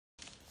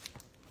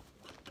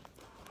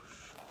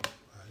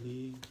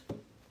Hallelujah.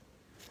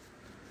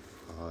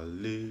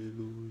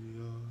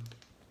 Hallelujah.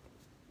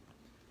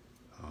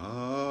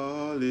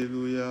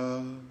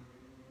 Hallelujah.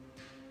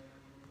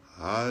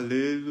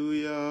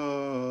 Hallelujah.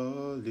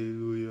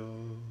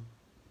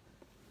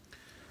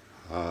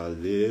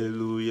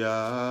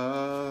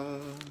 Hallelujah.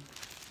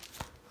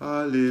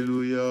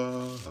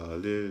 Hallelujah.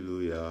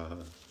 Hallelujah.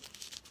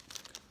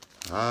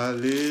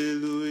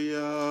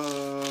 Hallelujah.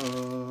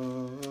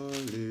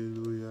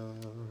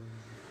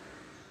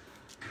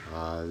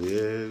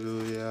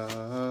 Hallelujah.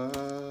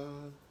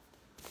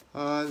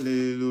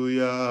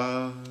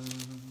 Hallelujah.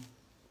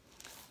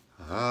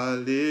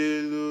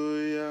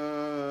 Hallelujah.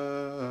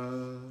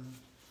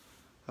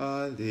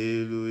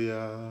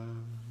 Hallelujah.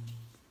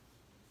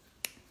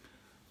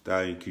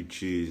 Thank you,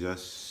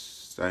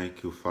 Jesus.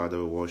 Thank you, Father.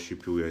 We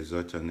worship you. We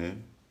exalt your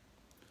name.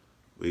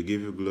 We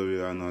give you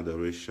glory and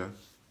adoration.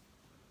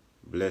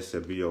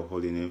 Blessed be your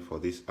holy name for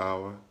this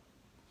hour,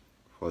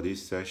 for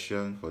this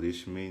session, for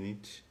this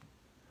minute.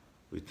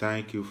 We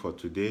thank you for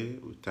today.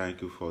 We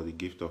thank you for the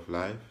gift of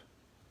life.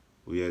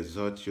 We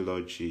exalt you,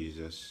 Lord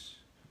Jesus.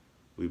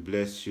 We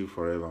bless you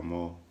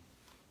forevermore.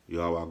 You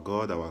are our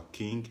God, our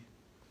King,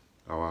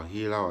 our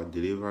healer, our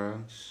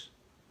deliverance,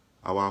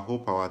 our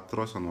hope, our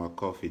trust, and our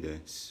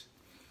confidence.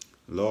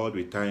 Lord,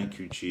 we thank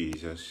you,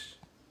 Jesus,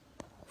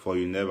 for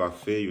you never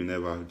fail, you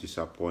never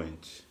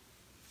disappoint.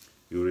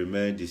 You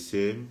remain the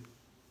same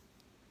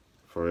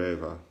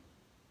forever.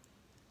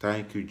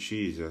 Thank you,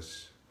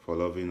 Jesus, for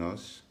loving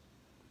us.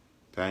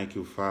 Thank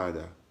you,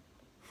 Father,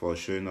 for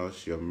showing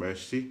us your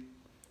mercy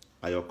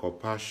and your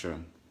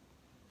compassion.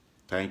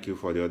 Thank you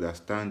for the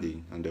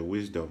understanding and the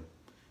wisdom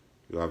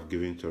you have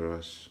given to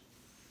us.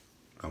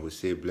 And we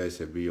say,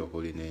 blessed be your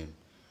holy name.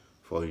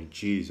 For in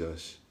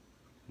Jesus'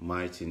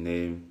 mighty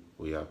name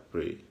we have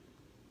prayed.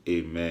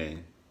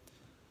 Amen.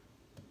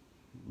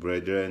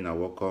 Brethren, I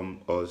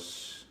welcome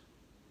us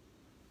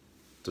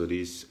to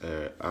this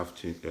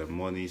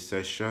morning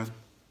session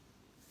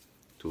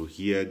to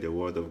hear the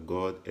word of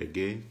God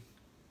again,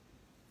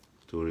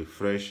 to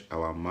refresh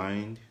our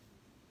mind,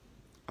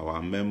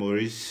 our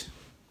memories,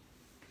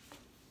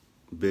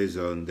 based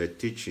on the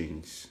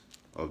teachings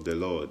of the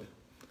Lord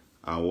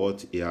and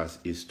what he has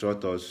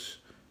instructed us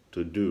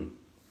to do.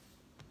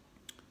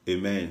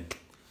 Amen.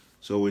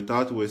 So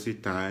without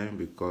wasting time,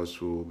 because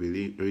we will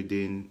be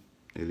reading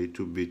a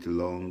little bit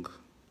long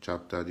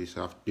chapter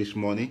this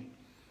morning,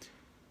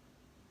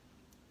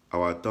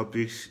 our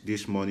topics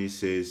this morning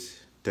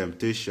says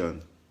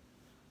temptation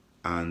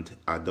and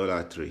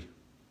idolatry.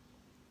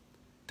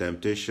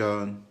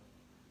 Temptation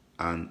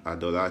and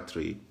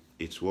idolatry.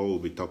 It's what we'll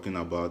be talking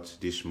about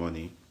this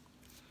morning.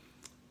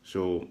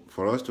 So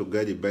for us to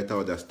get a better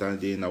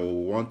understanding, I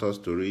will want us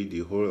to read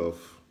the whole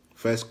of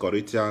 1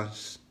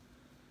 Corinthians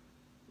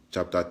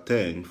chapter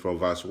 10 from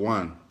verse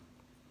 1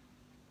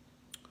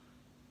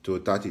 to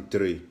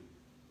 33.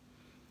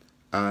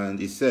 And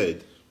he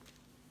said,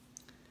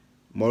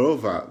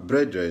 moreover,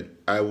 brethren,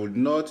 I would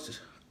not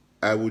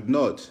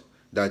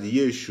that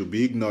ye should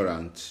be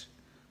ignorant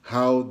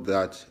how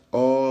that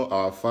all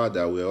our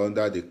fathers were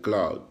under the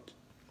cloud,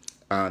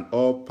 and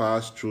all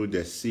passed through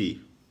the sea,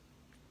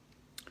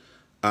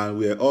 and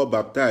were all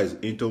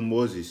baptized into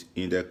Moses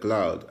in the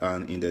cloud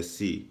and in the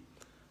sea,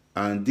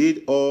 and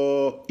did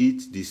all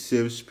eat the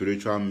same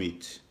spiritual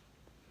meat.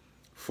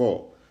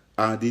 4.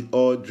 And did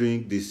all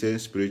drink the same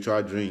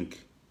spiritual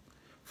drink.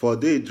 For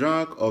they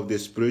drank of the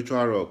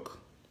spiritual rock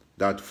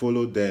that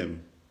followed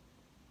them,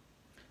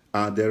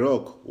 and the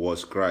rock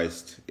was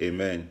Christ.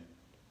 Amen.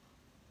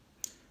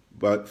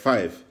 But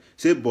 5.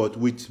 Say, but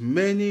with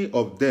many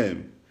of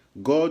them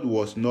God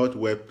was not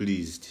well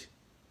pleased,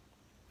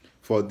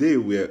 for they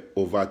were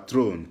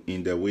overthrown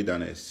in the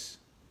wilderness.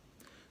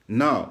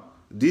 Now,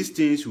 these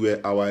things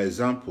were our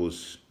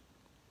examples,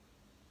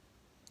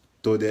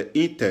 to the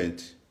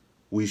intent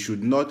we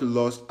should not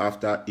lust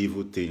after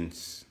evil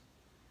things,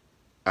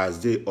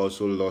 as they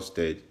also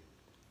lusted.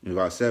 In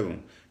verse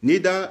 7,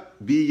 neither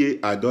be ye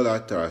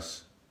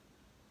idolaters,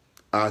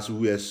 as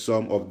were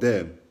some of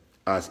them,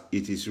 as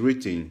it is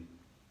written,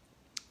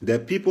 the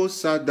people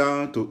sat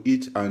down to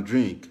eat and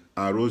drink,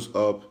 and rose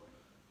up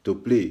to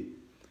play.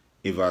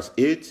 In verse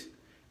 8,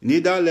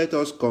 neither let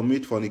us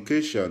commit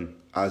fornication,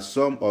 as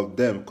some of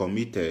them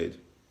committed,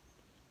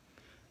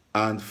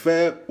 and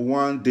fell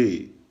one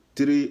day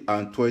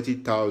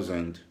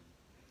 23,000.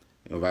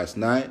 In verse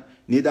 9,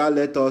 neither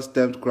let us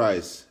tempt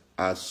Christ,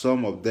 as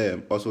some of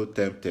them also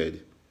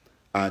tempted,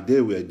 and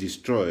they were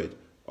destroyed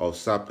of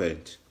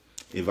serpent.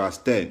 In verse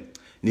 10,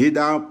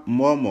 neither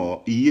murmur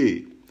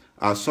ye,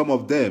 as some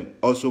of them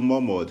also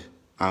murmured,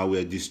 and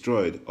were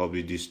destroyed of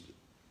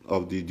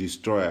the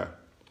destroyer.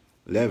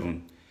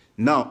 11.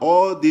 Now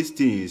all these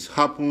things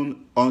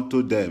happen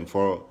unto them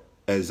for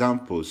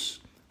examples,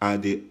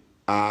 and they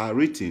are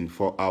written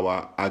for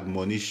our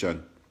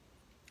admonition,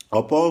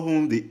 upon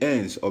whom the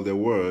ends of the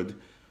world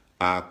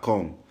are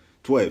come.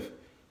 12.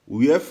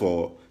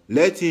 Wherefore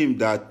let him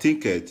that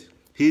thinketh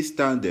he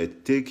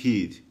standeth take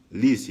heed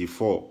lest he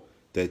fall.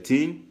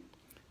 13.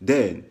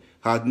 Then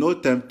hath no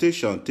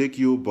temptation take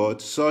you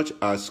but such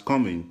as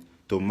coming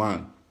to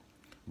man,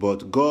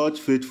 but God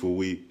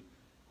faithful,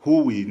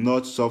 who will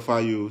not suffer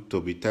you to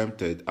be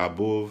tempted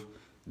above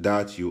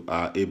that you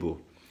are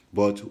able,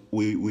 but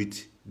will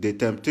with the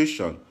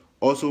temptation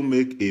also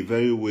make a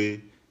very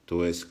way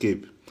to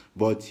escape.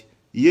 But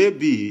ye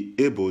be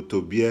able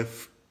to bear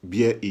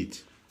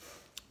it.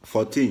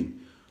 14.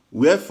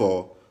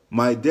 Wherefore,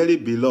 my dearly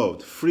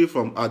beloved, free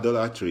from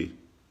idolatry,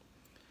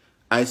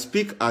 I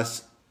speak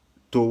as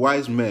to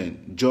wise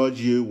men, judge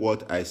ye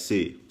what I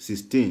say.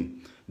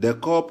 16. The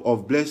cup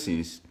of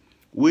blessings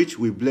which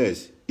we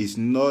bless is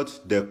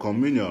not the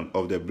communion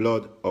of the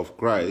blood of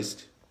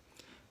Christ.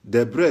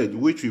 The bread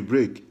which we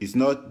break is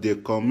not the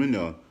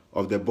communion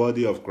of the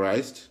body of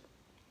Christ.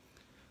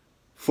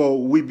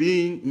 For we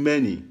being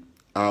many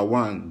are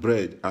one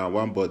bread and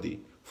one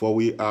body, for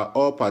we are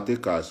all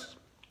partakers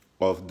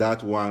of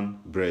that one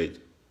bread.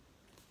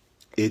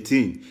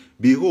 18.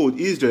 Behold,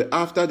 Israel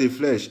after the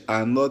flesh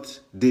are not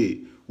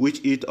they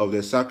which eat of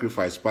the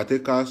sacrifice,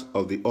 partakers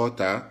of the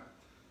altar.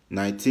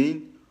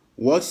 19.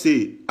 What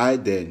say I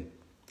then?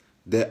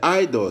 The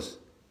idols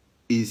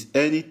is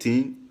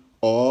anything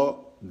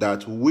or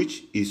that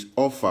which is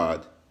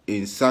offered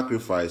in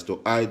sacrifice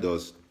to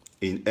idols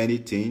in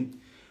anything?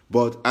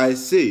 But I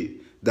say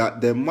that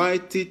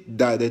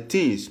the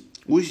things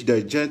which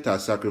the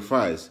Gentiles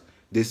sacrifice,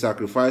 they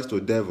sacrifice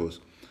to devils,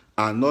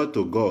 and not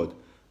to God,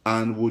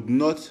 and would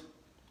not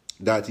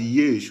that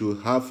ye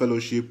should have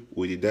fellowship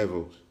with the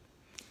devils.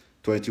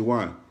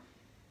 21.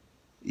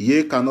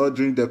 Ye cannot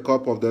drink the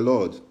cup of the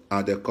Lord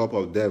and the cup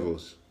of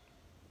devils.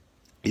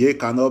 Ye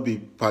cannot be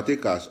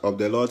partakers of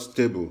the Lord's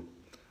table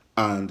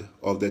and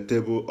of the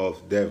table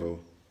of devil.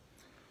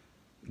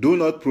 Do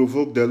not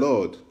provoke the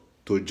Lord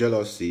to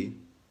jealousy.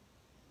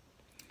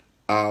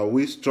 Are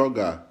we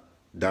stronger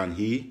than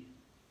he?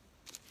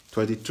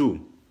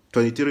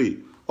 23.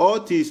 All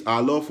things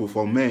are lawful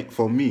for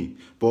me,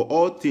 but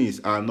all things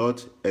are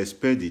not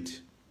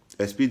expedient.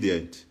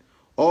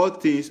 All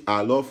things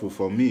are lawful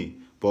for me,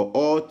 but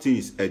all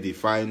things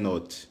edify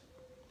not.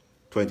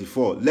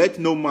 24. Let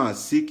no man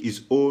seek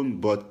his own,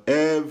 but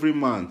every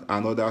man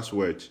another's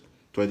word.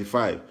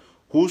 25.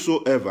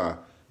 Whosoever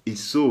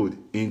is sold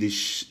in the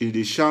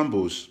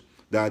shambles,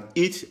 that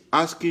eat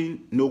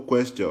asking no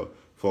question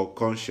for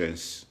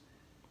conscience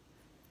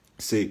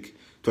sake.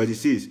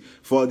 26.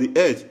 For the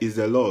earth is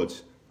the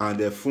Lord's, and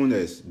the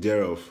fullness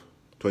thereof.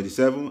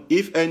 27.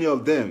 If any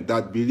of them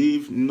that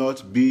believe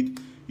not bid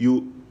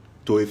you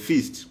to a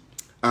feast,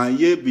 and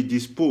ye be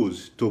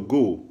disposed to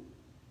go,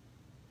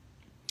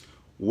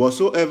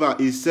 whatsoever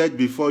is said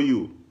before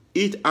you,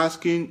 eat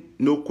asking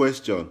no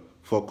question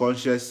for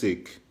conscience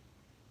sake.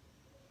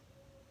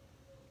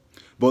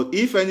 But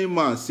if any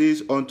man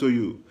says unto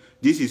you,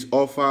 this is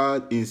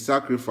offered in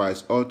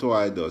sacrifice unto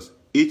idols,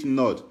 eat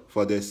not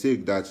for the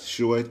sake that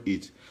showeth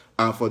it,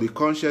 and for the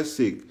conscience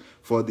sake,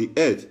 for the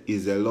earth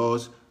is the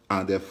Lord's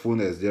and the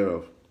fullness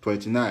thereof.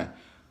 29.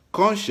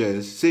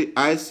 Conscience,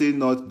 I say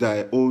not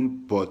thy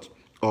own, but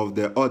of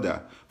the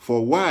other.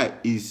 For why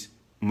is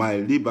my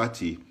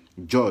liberty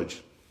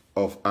judge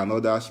of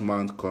another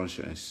man's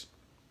conscience?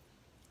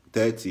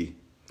 30.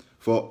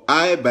 For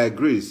I by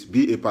grace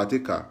be a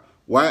partaker,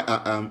 while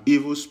I am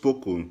evil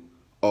spoken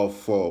of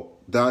for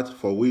that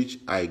for which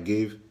I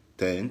gave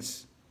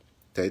thanks.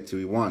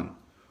 31.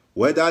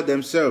 Whether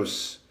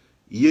themselves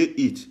ye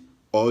eat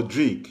or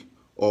drink,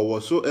 or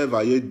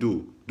whatsoever ye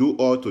do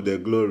all to the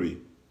glory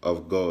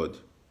of God.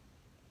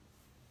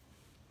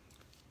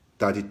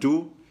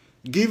 32.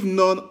 Give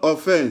none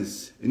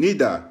offense,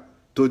 neither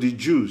to the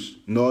Jews,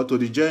 nor to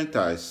the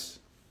Gentiles,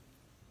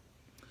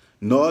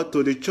 nor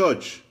to the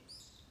church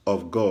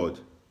of God.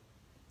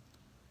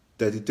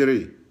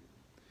 33.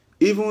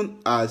 Even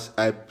as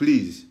I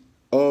please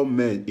all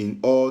men in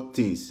all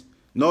things,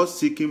 not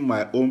seeking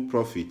my own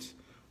profit,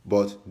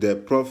 but the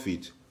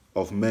profit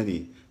of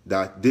many,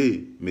 that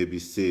they may be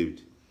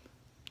saved.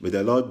 May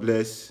the Lord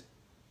bless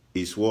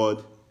his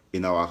word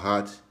in our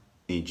heart,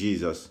 in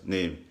Jesus'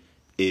 name.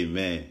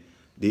 Amen.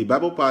 The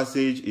Bible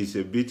passage is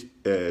a bit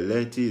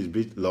lengthy, it's a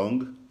bit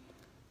long.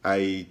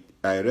 I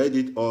read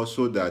it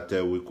also that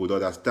we could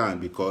understand,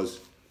 because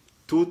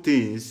two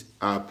things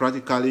are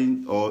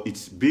practically, or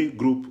it's being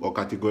grouped or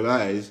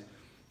categorized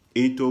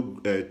into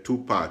two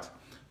parts.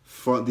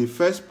 For the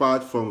first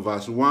part, from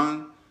verse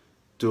 1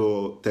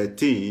 to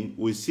 13,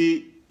 we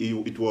see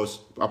it was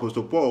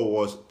Apostle Paul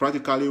was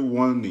practically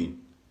warning,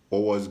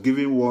 or was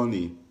giving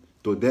warning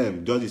to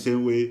them, just the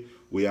same way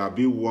we are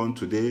being warned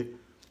today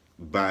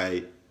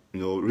by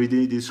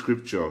reading this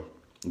scripture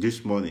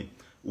this morning.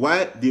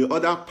 While the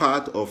other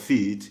part of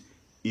it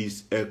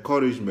is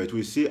encouragement.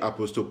 We see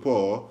Apostle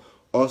Paul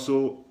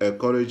also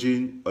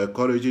encouraging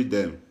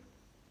them.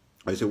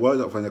 It's a word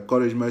of an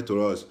encouragement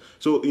to us.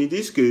 So in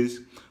this case,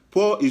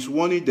 Paul is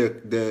warning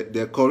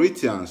the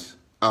Corinthians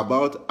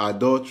about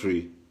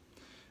adultery,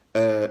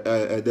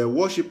 the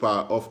worshipper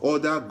of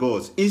other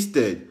gods,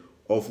 instead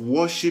of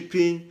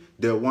worshiping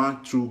the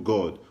one true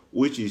God,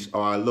 which is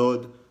our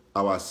Lord,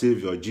 our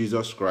Savior,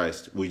 Jesus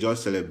Christ. We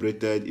just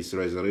celebrated his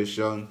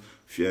resurrection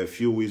a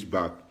few weeks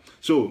back.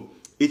 So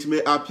it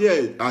may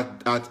appear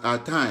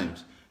at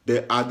times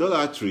The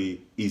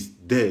idolatry is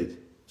dead.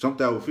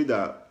 Sometimes we feel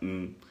that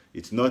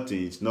it's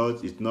nothing, it's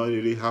not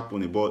really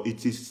happening, but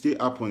it is still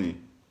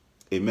happening.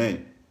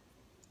 Amen.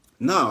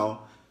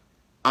 Now,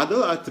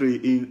 idolatry,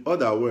 in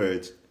other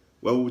words,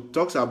 when we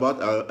talk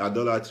about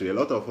idolatry, a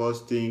lot of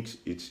us think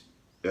it's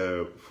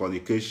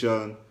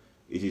fornication.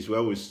 It is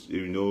where we,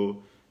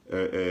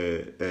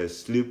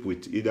 sleep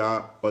with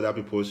either other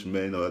people's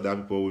men or other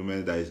people's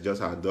women. That is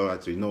just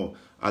idolatry. No,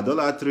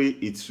 idolatry,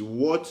 it's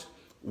what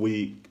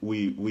we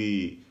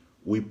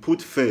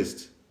put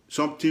first,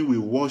 something we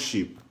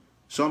worship,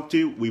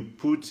 something we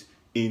put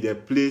in the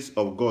place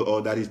of God,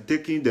 or that is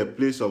taking the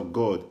place of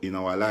God in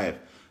our life.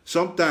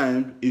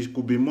 Sometimes it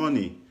could be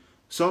money.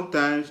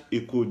 Sometimes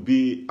it could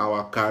be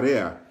our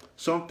career.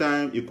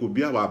 Sometimes it could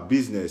be our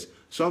business.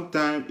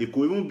 Sometimes it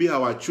could even be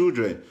our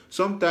children.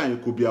 Sometimes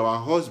it could be our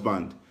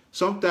husband.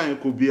 Sometimes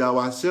it could be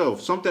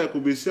ourselves. Sometimes it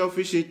could be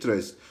selfish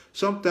interest.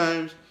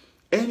 Sometimes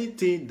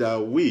anything that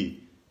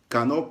we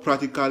cannot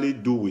practically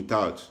do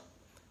without.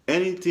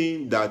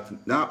 Anything that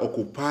now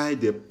occupies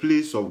the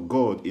place of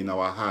God in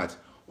our heart,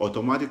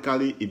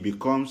 automatically it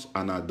becomes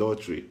an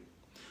adultery.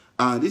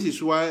 And this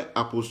is why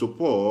Apostle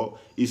Paul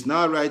is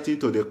now writing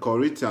to the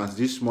Corinthians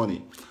this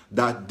morning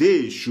that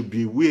they should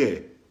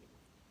beware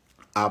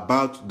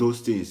about those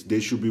things. They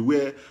should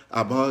beware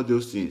about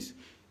those things.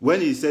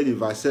 When he said in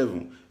verse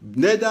 7,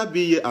 neither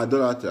be ye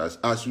idolaters,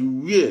 as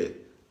were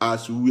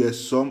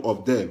some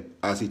of them,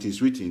 as it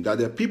is written, that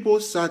the people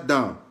sat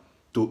down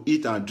to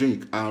eat and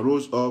drink and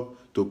rose up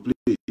to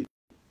play.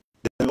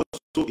 Then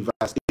also in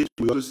verse 8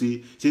 we also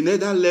see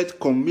neither let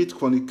commit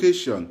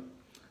fornication,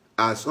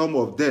 as some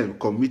of them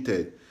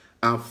committed,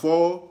 and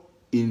fall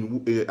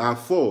in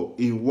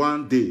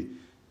one day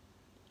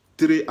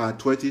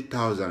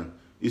 23,000.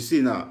 You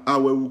see now,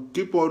 and when we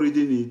keep on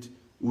reading it,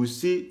 we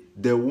see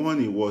the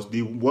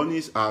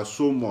warnings are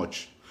so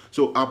much.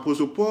 So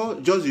Apostle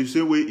Paul, just the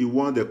same way he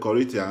warned the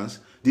Corinthians,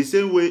 the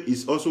same way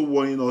is also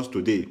warning us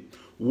today.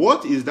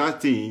 What is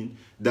that thing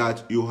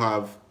that you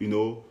have,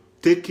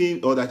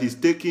 taken, or that is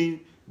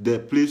taking the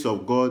place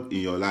of God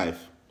in your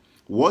life?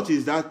 What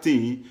is that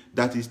thing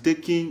that is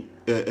taking,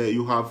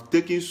 you have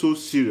taken so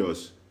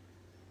serious,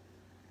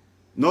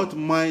 not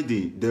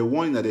minding the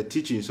warning and the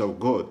teachings of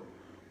God?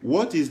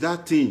 What is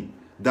that thing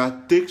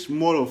that takes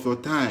more of your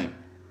time?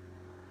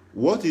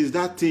 What is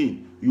that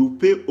thing you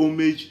pay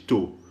homage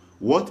to?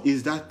 What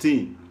is that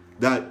thing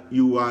that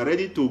you are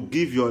ready to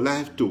give your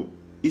life to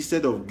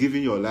instead of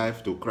giving your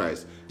life to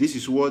Christ? This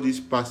is what this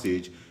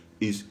passage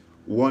is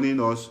warning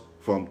us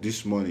from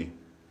this morning.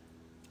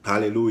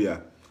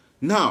 Hallelujah.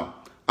 Now,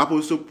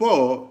 Apostle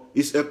Paul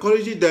is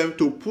encouraging them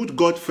to put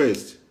God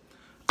first,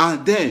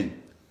 and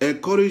then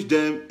encourage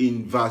them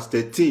in verse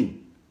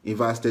 13. In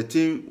verse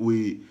 13,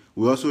 we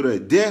also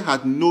read, there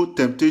had no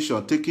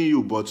temptation taking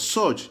you but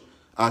such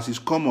as is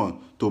common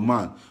to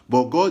man.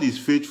 But God is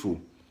faithful,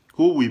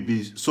 who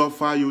will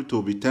suffer you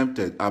to be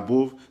tempted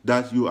above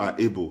that you are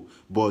able.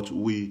 But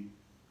we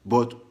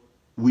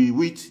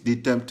with the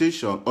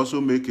temptation also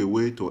make a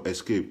way to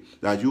escape,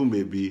 that you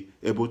may be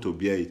able to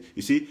bear it.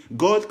 You see,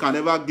 God can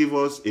never give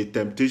us a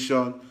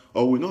temptation,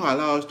 or will not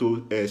allow us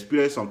to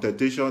experience some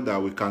temptation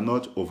that we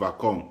cannot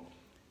overcome.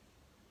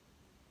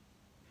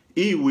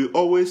 He will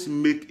always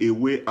make a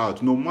way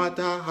out, no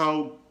matter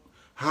how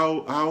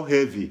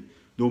heavy,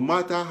 no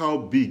matter how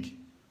big,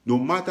 no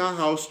matter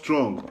how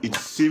strong it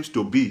seems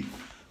to be.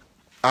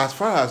 As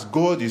far as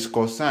God is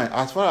concerned,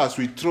 as far as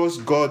we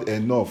trust God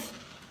enough,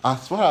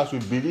 as far as we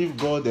believe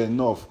God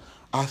enough,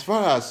 as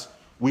far as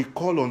we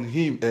call on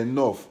Him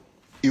enough,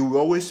 He will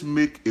always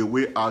make a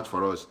way out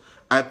for us.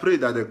 I pray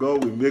that the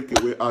God will make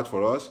a way out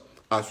for us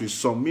as we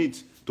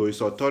submit to His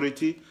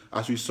authority,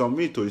 as we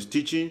submit to His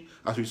teaching,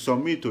 as we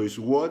submit to His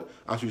word,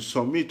 as we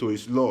submit to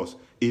His laws,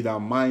 in the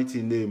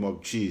mighty name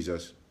of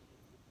Jesus.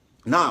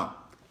 Now,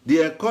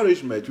 the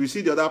encouragement, we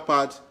see the other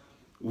part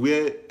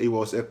where He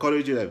was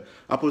encouraging them.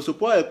 Apostle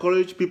Paul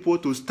encouraged people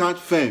to stand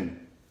firm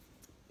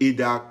in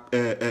their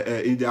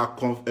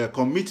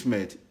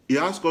commitment. He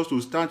asks us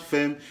to stand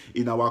firm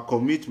in our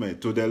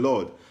commitment to the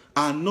Lord,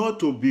 and not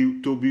to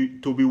be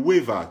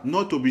wavered,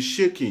 not to be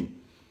shaken.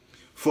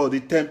 For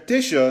the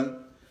temptation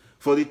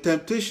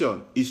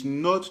is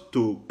not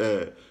too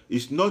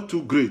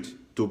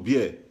great to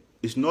bear.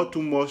 It's not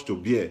too much to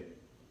bear.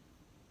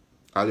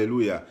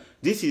 Hallelujah.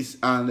 This is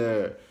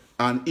an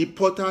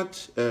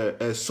important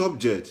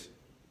subject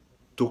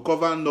to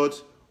cover,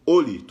 not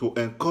only to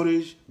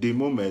encourage the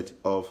moment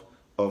of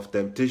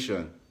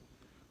temptation,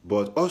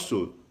 but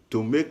also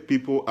to make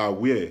people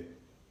aware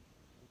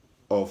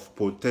of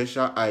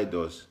potential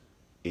idols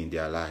in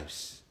their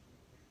lives.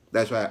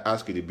 That's why I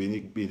asked in the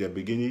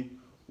beginning,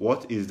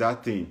 what is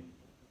that thing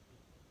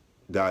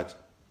that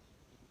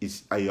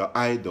is your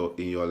idol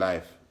in your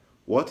life?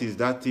 What is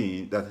that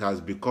thing that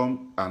has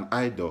become an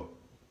idol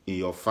in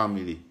your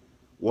family?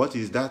 What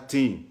is that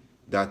thing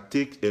that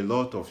takes a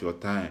lot of your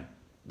time,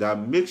 that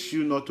makes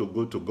you not to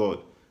go to God,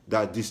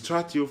 that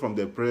distracts you from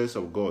the presence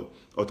of God?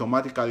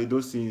 Automatically,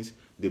 those things,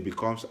 they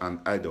becomes an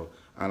idol.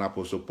 And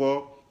Apostle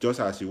Paul, just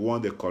as he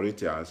warned the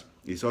Corinthians,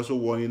 is also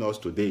warning us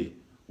today.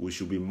 we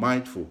should be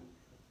mindful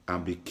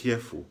and be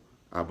careful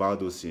about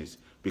those things,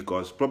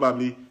 because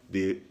probably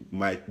they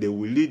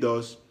will lead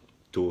us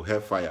to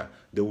hellfire.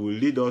 They will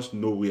lead us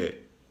nowhere,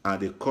 and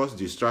they cause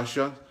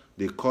distraction,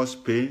 they cause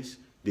pains,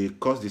 they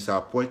cause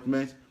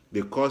disappointment,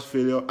 they cause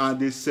failure, and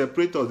they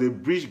separate us. They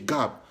bridge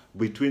gap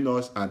between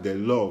us and the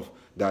love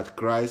that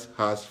Christ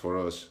has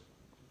for us.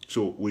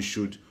 So we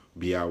should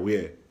be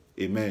aware.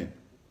 Amen.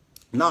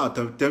 Now,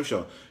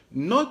 temptation.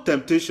 No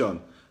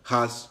temptation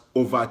has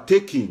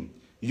overtaken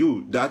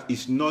you that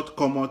is not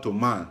common to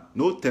man.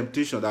 No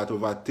temptation that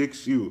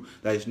overtakes you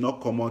that is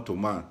not common to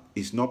man.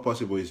 It's not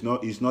possible. It's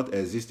not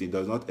existing. It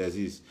does not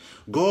exist.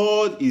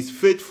 God is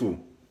faithful,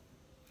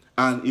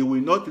 and he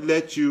will not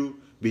let you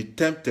be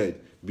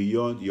tempted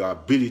beyond your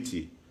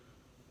ability.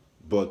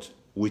 But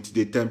with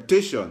the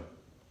temptation,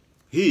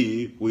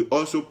 he will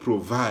also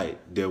provide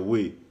the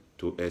way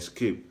to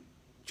escape.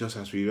 Just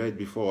as we read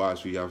before,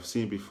 as we have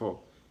seen before,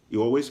 he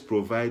always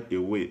provides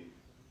a way.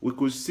 We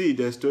could see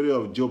the story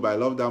of Job. I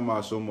love that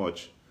man so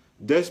much.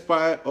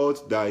 Despite all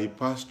that he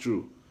passed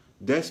through,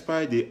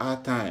 despite the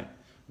hard time,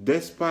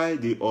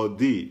 despite the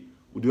ordeal,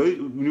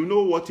 you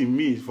know what it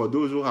means for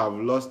those who have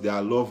lost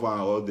their loved one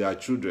or their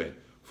children,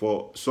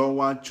 for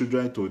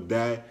children to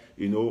die,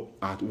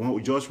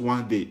 just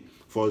one day,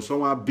 for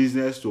someone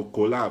business to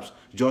collapse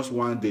just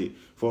one day,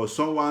 for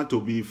someone to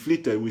be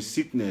afflicted with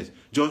sickness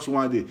just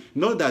one day.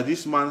 Not that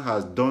this man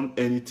has done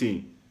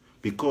anything,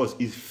 because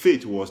his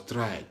faith was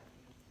tried.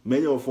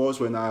 Many of us,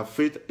 when our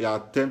faith are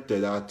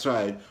tempted, are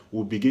tried,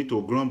 will begin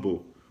to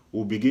grumble,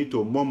 will begin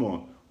to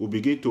murmur, will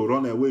begin to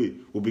run away,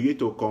 will begin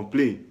to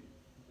complain.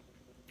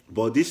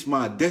 But this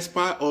man,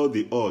 despite all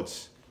the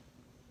odds,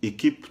 he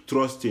keep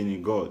trusting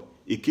in God.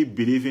 He keep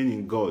believing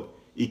in God.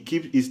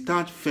 He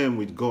stand firm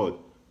with God,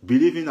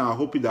 believing and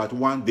hoping that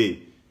one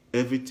day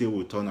everything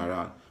will turn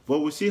around. But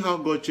we see how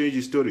God changed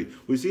his story.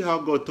 We see how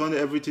God turned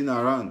everything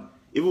around.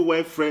 Even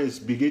when friends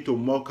begin to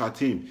mock at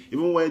him,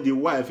 even when the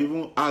wife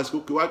even asks,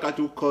 okay, why can't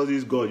you call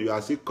this God? You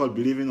are still called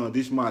believing on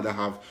this man that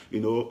have,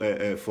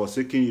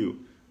 forsaken you.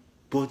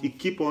 But he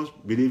keep on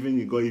believing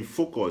in God. He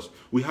focus.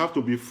 We have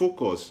to be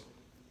focused.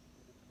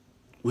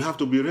 We have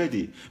to be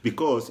ready,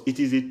 because it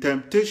is a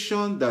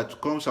temptation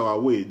that comes our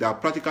way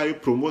that practically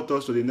promotes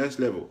us to the next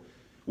level.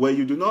 When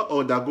you do not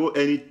undergo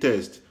any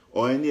test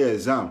or any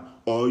exam,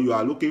 or you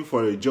are looking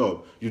for a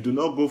job, you do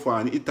not go for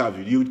an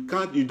interview, you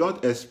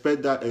don't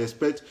expect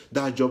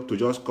that job to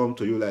just come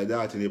to you like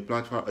that in a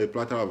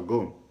platter of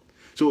gold.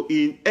 So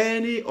in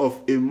any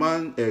of a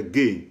man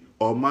gain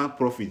or man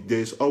profit, there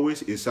is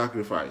always a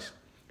sacrifice.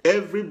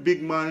 Every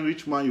big man,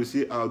 rich man you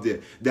see out there,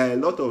 there are a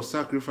lot of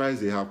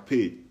sacrifices they have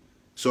paid.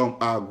 Some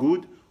are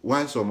good,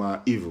 while some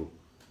are evil.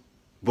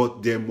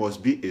 But there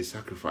must be a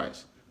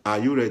sacrifice. Are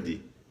you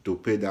ready to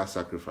pay that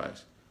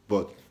sacrifice?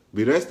 But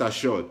be rest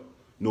assured,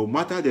 no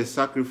matter the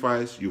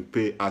sacrifice you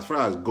pay, as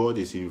far as God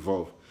is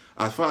involved,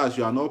 as far as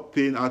you are not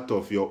paying out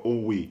of your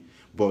own way,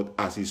 but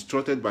as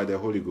instructed by the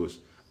Holy Ghost,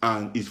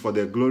 and it's for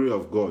the glory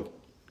of God,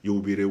 you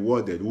will be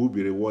rewarded. We will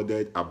be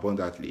rewarded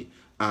abundantly,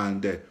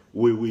 and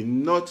we will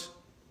not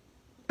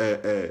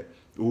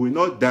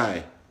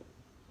die.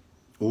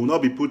 We will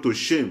not be put to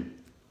shame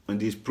in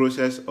this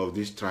process of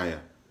this trial.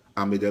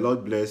 And may the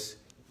Lord bless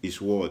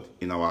his word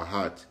in our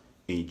heart,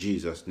 in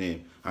Jesus'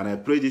 name. And I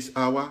pray this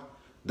hour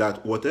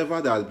that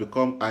whatever that has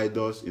become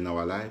idols in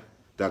our life,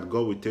 that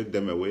God will take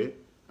them away,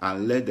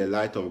 and let the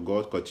light of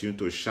God continue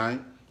to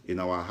shine in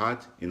our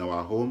heart, in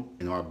our home,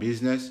 in our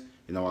business,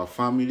 in our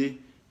family,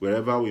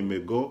 wherever we may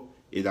go,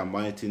 in the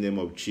mighty name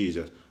of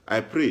Jesus.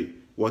 I pray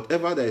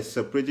whatever that is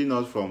separating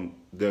us from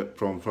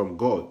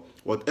God,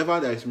 whatever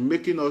that is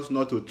making us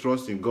not to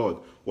trust in God,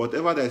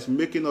 whatever that is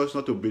making us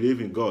not to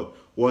believe in God,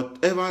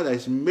 whatever that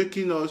is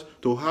making us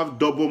to have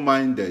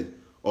double-minded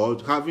or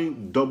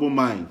having double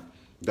mind,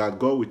 that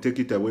God will take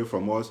it away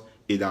from us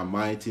in the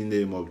mighty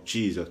name of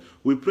Jesus.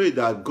 We pray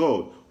that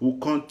God will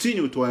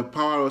continue to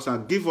empower us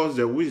and give us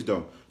the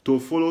wisdom to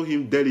follow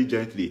him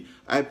diligently.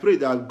 I pray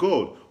that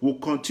God will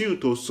continue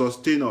to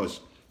sustain us.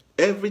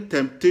 Every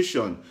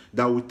temptation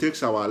that will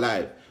take our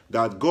life,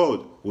 that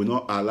God will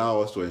not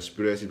allow us to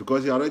experience it,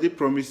 because he already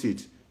promised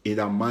it in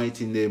the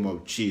mighty name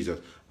of Jesus.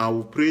 And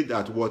we pray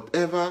that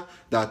whatever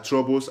that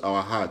troubles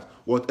our heart,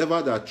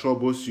 whatever that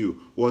troubles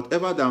you,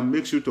 whatever that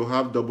makes you to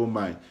have double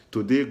mind,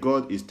 today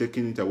God is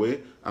taking it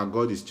away, and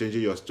God is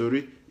changing your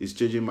story, is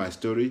changing my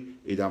story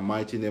in the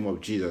mighty name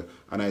of Jesus.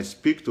 And I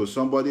speak to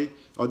somebody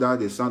under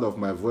the sound of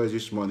my voice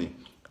this morning.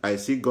 I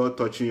see God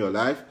touching your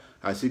life.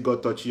 I see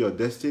God touching your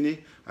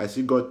destiny. I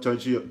see God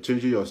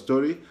changing your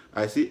story.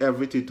 I see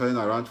everything turning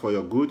around for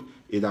your good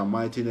in the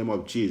mighty name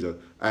of Jesus.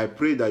 I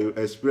pray that you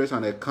experience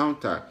an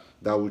encounter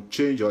that will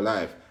change your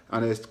life,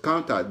 an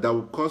encounter that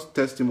will cause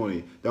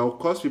testimony, that will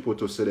cause people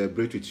to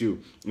celebrate with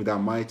you in the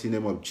mighty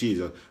name of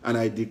Jesus. And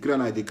I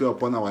declare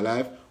upon our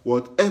life,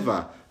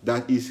 whatever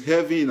that is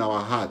heavy in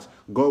our heart,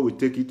 God will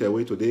take it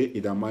away today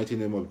in the mighty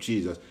name of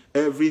Jesus.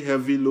 Every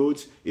heavy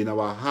load in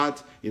our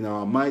heart, in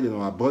our mind, in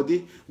our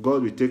body,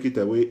 God will take it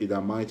away in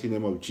the mighty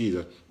name of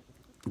Jesus.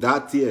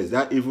 That tears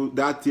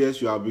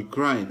you have been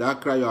crying,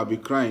 that cry you have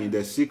been crying in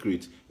the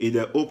secret, in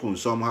the open.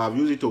 Some have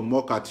used it to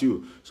mock at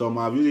you, some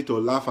have used it to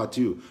laugh at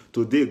you.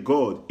 Today,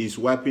 God is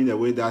wiping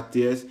away that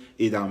tears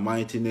in the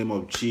mighty name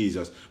of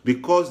Jesus.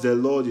 Because the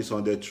Lord is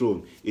on the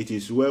throne, it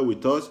is well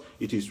with us,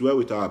 it is well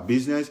with our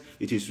business,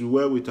 it is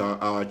well with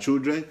our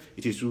children,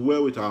 it is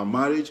well with our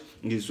marriage,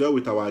 it is well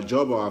with our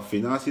job, our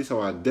finances,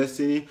 our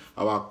destiny,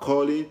 our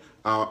calling,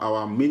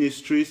 our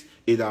ministries,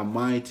 in the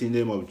mighty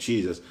name of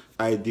Jesus.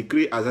 I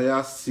decree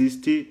Isaiah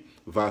 60,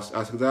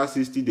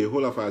 the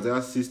whole of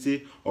Isaiah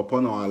 60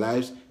 upon our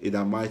lives in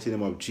the mighty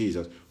name of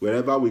Jesus.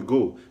 Wherever we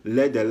go,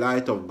 let the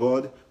light of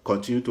God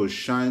continue to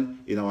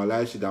shine in our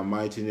lives in the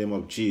mighty name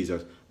of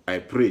Jesus. I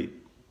pray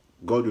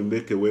God will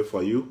make a way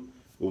for you,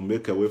 will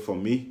make a way for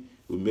me,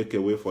 will make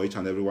a way for each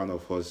and every one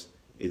of us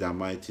in the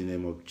mighty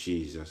name of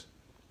Jesus.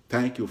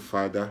 Thank you,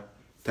 Father.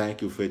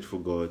 Thank you, faithful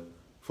God,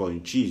 for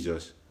in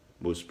Jesus'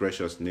 most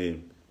precious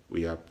name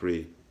we have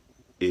prayed.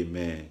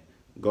 Amen.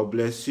 God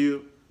bless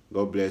you.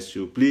 God bless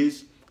you.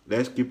 Please,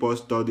 let's keep on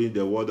studying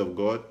the Word of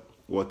God.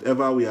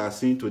 Whatever we are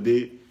seeing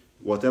today,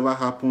 whatever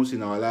happens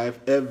in our life,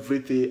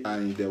 everything are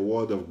in the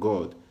Word of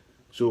God.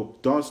 So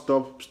don't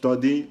stop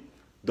studying.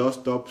 Don't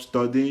stop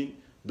studying.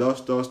 Don't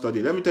stop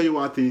studying. Let me tell you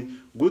one thing.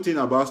 Good thing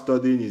about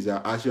studying is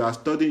that as you are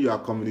studying, you are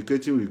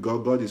communicating with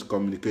God. God is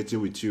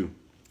communicating with you.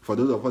 For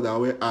those of us that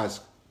always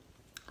ask,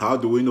 how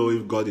do we know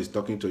if God is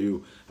talking to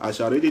you? As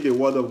you are reading the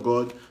Word of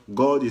God,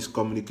 God is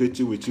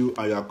communicating with you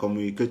and you are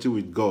communicating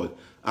with God.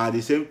 At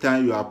the same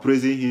time, you are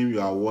praising Him,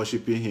 you are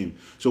worshiping Him.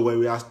 So when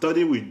we are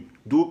studying, we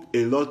do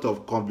a lot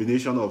of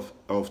combination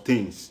of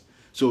things.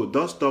 So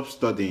don't stop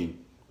studying.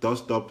 Don't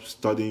stop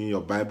studying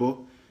your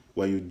Bible.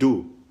 When you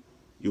do,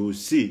 you will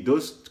see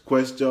those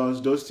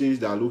questions, those things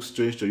that look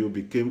strange to you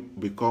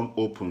become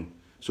open.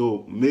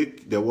 So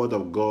make the Word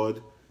of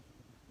God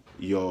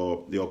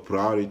your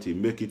priority.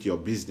 Make it your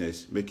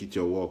business. Make it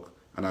your work.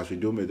 And as we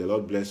do, may the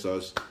Lord bless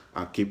us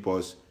and keep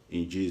us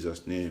in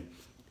Jesus' name.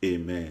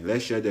 Amen.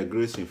 Let's share the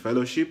grace in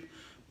fellowship.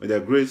 May the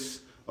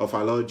grace of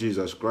our Lord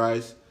Jesus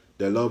Christ,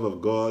 the love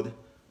of God,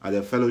 and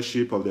the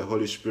fellowship of the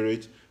Holy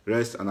Spirit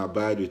rest and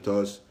abide with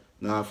us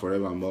now and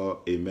forevermore.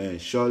 Amen.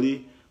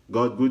 Surely,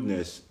 God's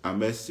goodness and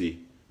mercy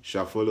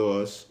shall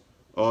follow us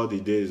all the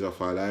days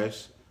of our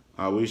lives,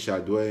 and we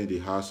shall dwell in the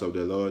house of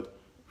the Lord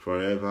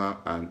forever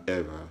and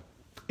ever.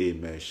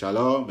 Amen.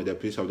 Shalom. May the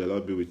peace of the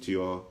Lord be with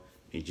you all.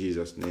 In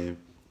Jesus' name.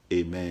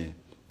 Amen.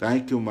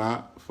 Thank you,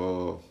 Ma,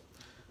 for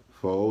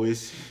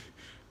always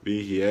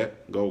being here.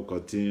 God will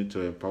continue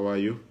to empower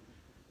you.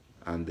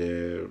 And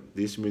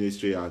this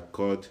ministry I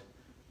called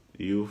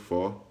you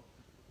for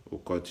will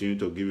continue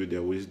to give you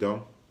the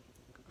wisdom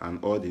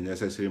and all the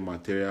necessary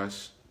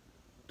materials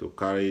to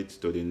carry it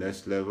to the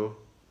next level.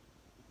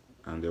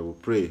 And they will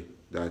pray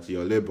that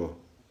your labor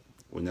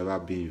will never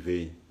be in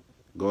vain.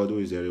 God, who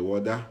is a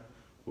rewarder,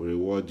 will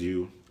reward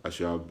you as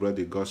you have brought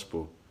the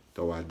gospel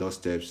to our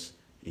doorsteps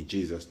in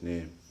Jesus'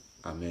 name.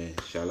 Amen.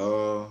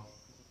 Shalom.